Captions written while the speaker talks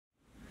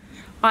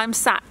I'm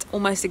sat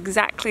almost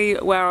exactly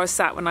where I was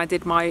sat when I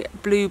did my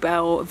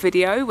bluebell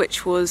video,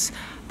 which was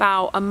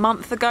about a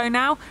month ago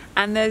now,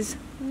 and there's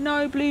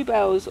no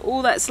bluebells.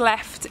 All that's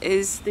left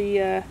is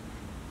the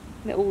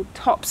little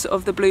tops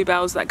of the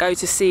bluebells that go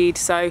to seed.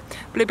 So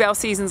bluebell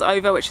season's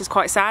over, which is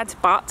quite sad,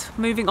 but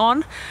moving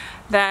on.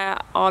 There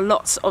are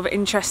lots of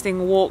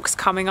interesting walks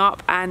coming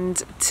up,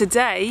 and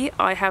today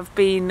I have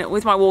been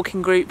with my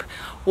walking group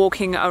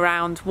walking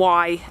around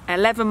Wye,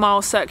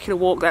 11-mile circular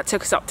walk that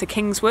took us up to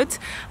Kingswood,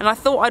 and I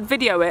thought I'd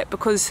video it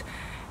because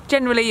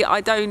generally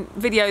I don't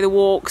video the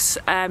walks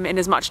in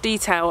as much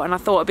detail, and I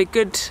thought it'd be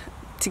good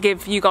to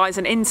give you guys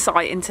an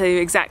insight into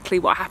exactly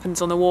what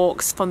happens on the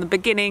walks from the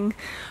beginning,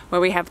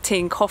 where we have tea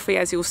and coffee,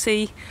 as you'll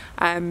see,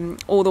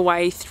 all the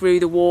way through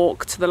the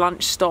walk to the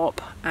lunch stop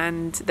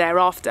and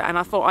thereafter. And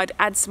I thought I'd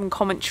add some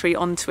commentary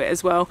onto it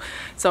as well,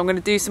 so I'm going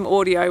to do some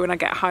audio when I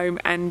get home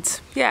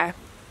and yeah,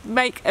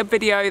 make a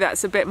video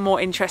that's a bit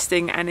more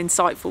interesting and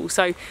insightful.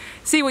 So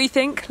see what you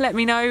think, let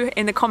me know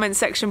in the comment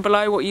section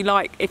below what you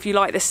like, if you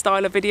like this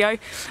style of video,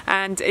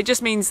 and it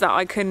just means that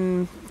I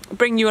can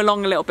bring you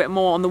along a little bit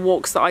more on the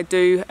walks that I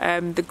do.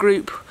 The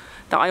group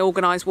that I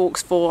organise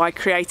walks for, I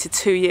created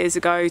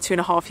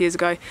 2.5 years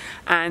ago,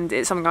 and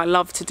it's something I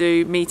love to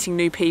do, meeting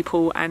new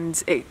people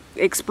and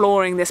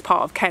exploring this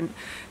part of Kent.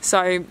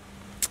 So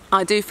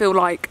I do feel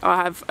like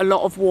I have a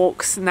lot of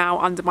walks now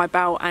under my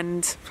belt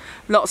and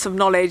lots of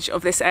knowledge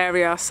of this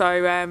area. So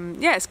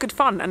yeah, it's good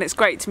fun, and it's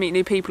great to meet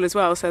new people as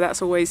well. So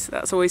that's always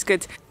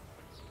good.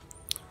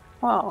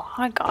 Well,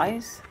 hi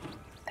guys.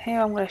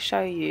 Here I'm going to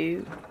show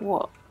you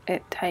what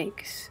it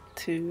takes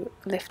to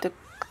lift a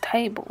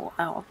table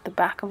out of the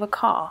back of a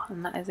car,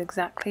 and that is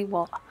exactly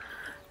what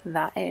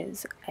that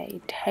is,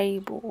 a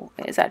table.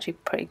 It is actually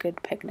a pretty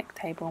good picnic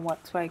table and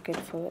works very good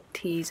for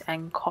teas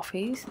and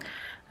coffees.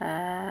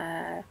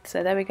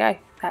 So there we go,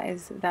 that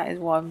is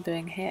what I'm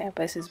doing here,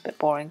 but this is a bit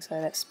boring, so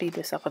let's speed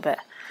this up a bit.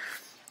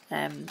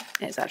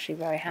 It's actually a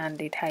very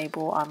handy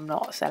table. I'm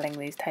not selling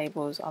these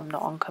tables, I'm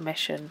not on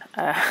commission.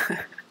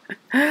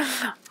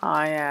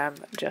 I am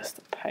just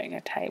putting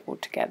a table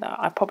together.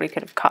 I probably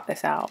could have cut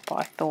this out, but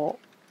I thought,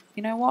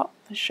 you know what,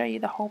 let's show you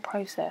the whole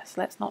process.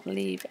 Let's not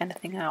leave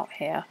anything out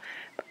here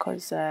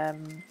because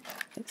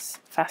it's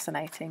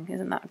fascinating.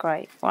 Isn't that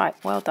great? Right,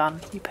 well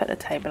done. You put the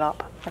table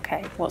up.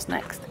 Okay, what's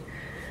next?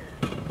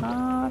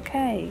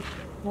 Okay,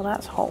 well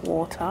that's hot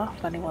water.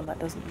 For anyone that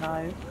doesn't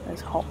know, there's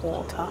hot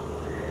water.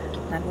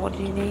 And what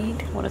do you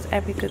need? What does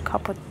every good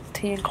cup of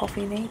tea and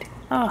coffee need?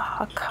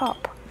 A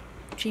cup.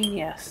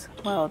 Genius,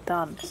 well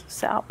done. So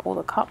set up all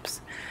the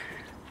cups.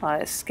 Right,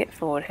 let's skip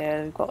forward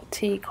here. We've got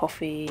tea,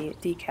 coffee,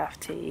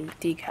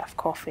 decaf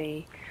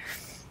coffee.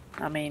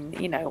 I mean,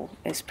 you know,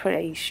 it's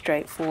pretty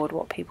straightforward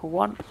what people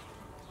want.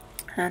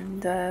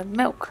 And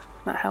milk,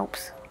 that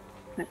helps.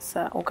 It's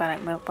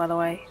organic milk, by the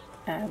way.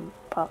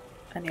 But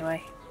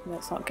anyway,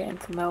 let's not get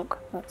into milk.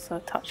 That's a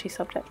touchy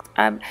subject.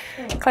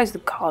 Close the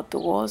car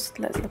doors.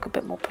 Let's look a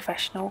bit more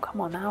professional.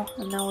 Come on now.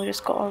 And now we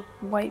just got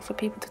to wait for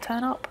people to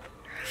turn up.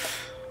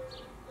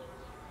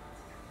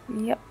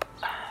 Yep,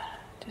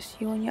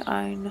 just you on your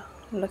own,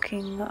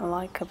 looking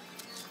like a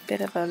bit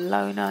of a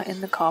loner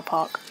in the car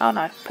park. Oh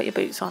no, put your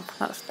boots on.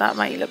 That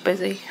make you look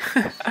busy.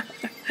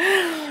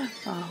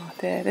 Oh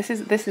dear, this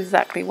is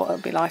exactly what it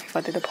would be like if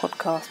I did a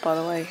podcast. By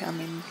the way, I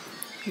mean,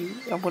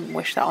 I wouldn't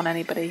wish that on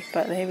anybody.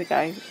 But here we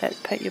go. Let's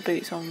put your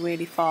boots on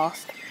really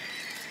fast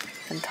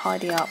and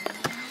tidy up,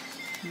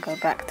 and go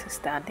back to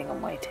standing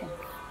and waiting.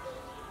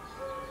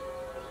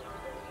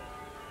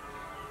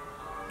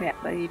 Yeah,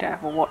 but you don't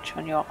have a watch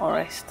on your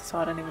wrist, so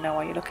I don't even know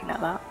why you're looking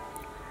at that.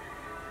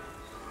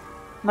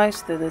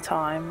 Most of the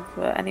time,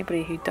 for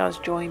anybody who does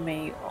join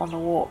me on the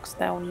walks,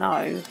 they'll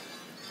know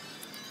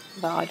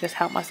that I just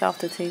help myself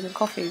to teas and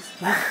coffees.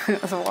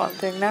 That's what I'm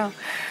doing now.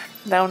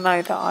 They'll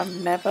know that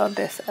I'm never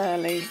this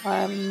early. I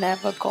have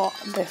never got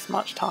this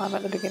much time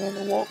at the beginning of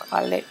the walk.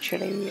 I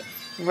literally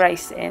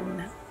race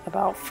in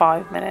about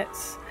 5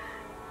 minutes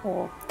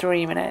or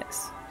 3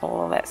 minutes,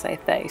 or let's say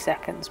 30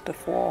 seconds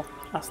before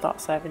I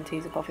start serving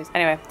teas and coffees.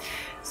 Anyway,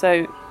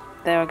 so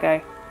there I go.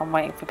 I'm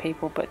waiting for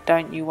people, but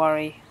don't you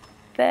worry.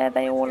 There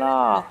they all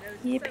are.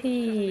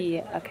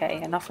 Yippee.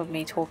 Okay, enough of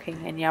me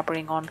talking and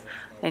yabbering on.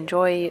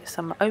 Enjoy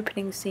some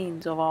opening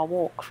scenes of our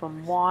walk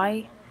from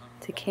Wye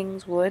to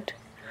Kingswood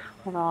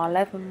on our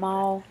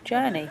 11-mile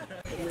journey.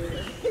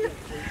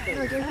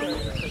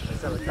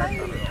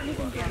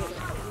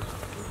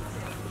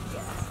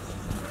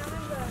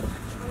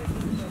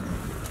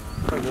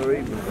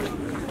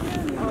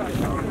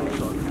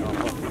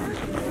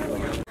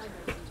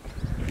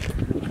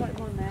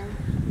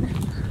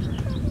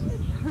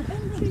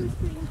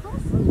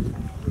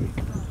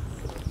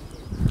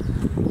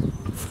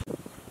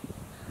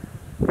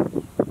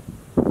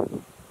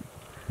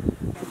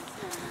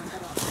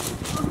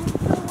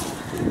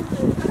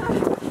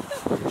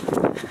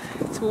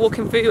 We're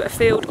walking through a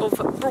field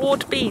of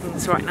broad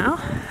beans right now,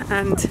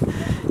 and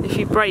if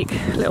you break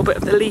a little bit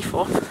of the leaf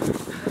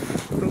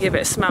off and give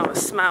it a smell, it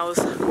smells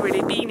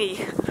really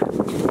beany.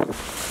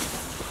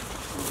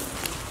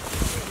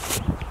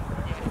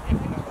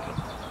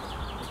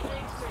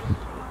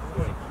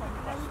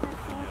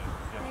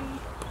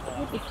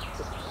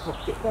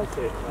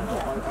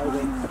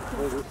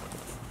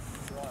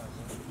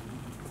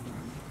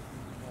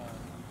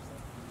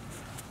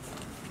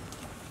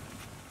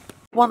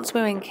 Once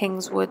we were in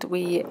Kingswood,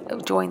 we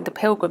joined the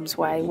Pilgrim's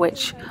Way,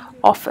 which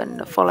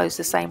often follows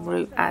the same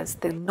route as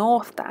the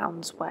North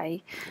Downs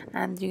Way,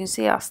 and you can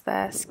see us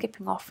there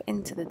skipping off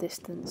into the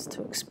distance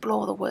to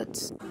explore the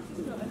woods.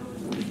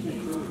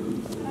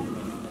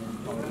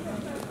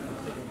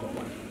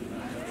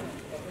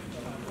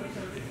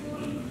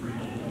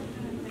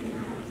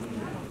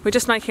 We're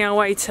just making our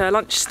way to a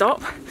lunch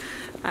stop,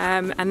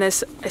 and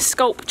there's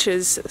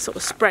sculptures sort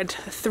of spread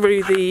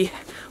through the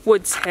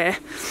woods here.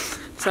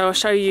 So I'll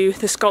show you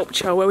the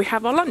sculpture where we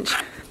have our lunch.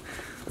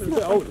 They're a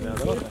bit older now,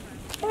 though, aren't they?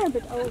 They're a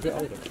bit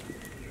older.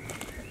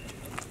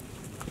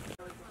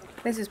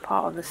 This is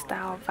part of the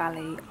Stour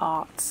Valley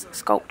Arts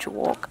Sculpture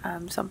Walk.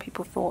 Some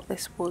people thought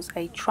this was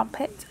a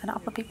trumpet and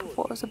other people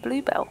thought it was a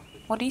bluebell.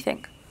 What do you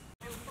think?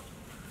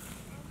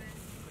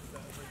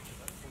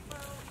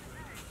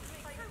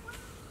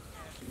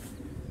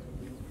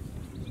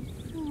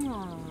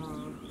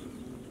 Aww,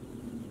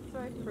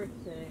 so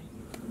pretty.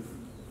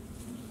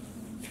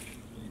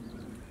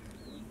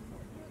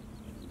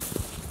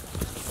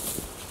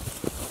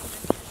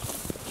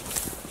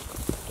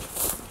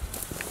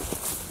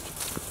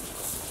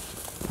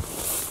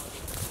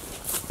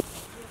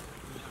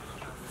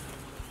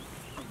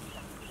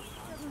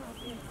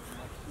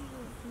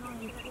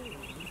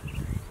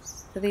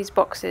 So these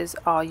boxes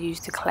are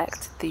used to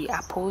collect the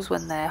apples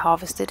when they're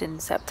harvested in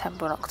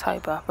September and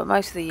October, but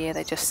most of the year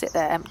they just sit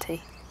there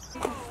empty.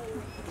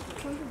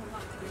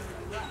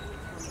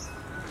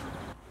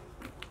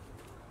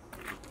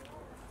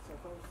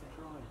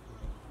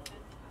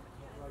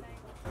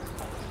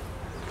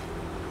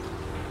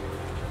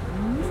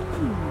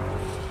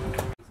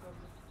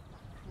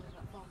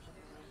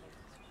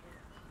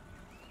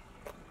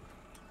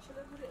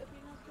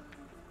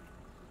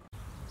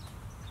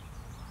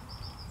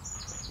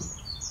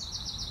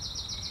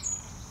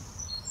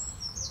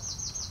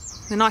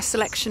 A nice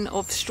selection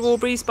of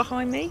strawberries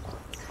behind me,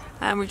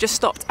 and we've just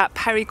stopped at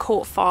Perry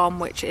Court Farm,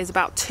 which is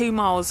about 2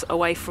 miles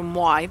away from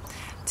Wye,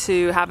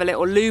 to have a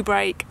little loo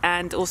break,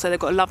 and also they've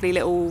got a lovely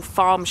little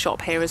farm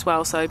shop here as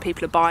well, so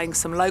people are buying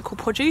some local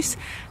produce,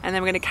 and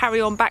then we're going to carry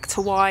on back to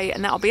Wye,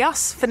 and that'll be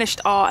us finished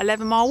our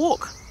 11-mile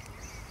walk.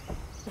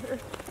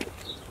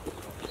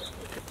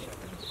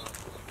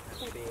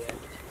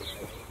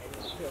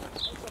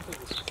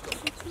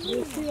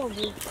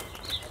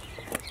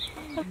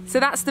 So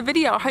that's the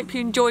video. I hope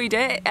you enjoyed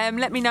it.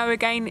 Let me know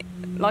again,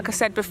 like I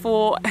said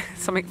before,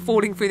 something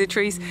falling through the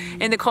trees,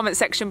 in the comment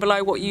section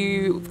below what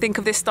you think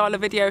of this style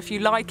of video, if you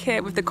like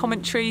it with the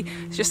commentary.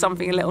 It's just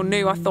something a little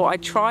new I thought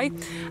I'd try.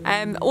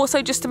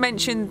 Also just to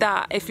mention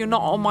that if you're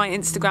not on my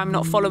Instagram,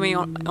 not following me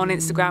on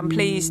Instagram,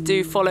 please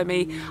do follow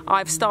me.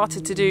 I've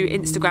started to do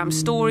Instagram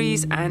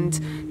stories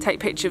and take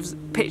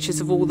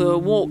pictures of all the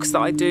walks that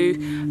I do,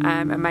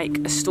 and make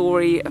a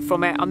story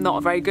from it. I'm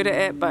not very good at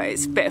it, but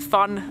it's a bit of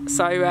fun.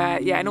 So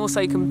yeah, and also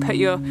you can put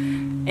your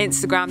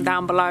Instagram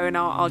down below and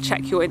I'll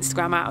check your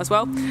Instagram out as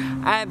well.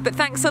 But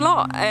thanks a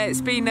lot.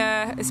 It's been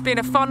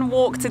a fun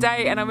walk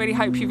today, and I really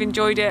hope you've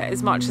enjoyed it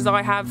as much as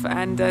I have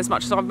and as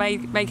much as I've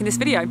made making this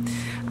video.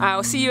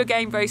 I'll see you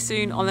again very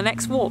soon on the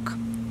next walk.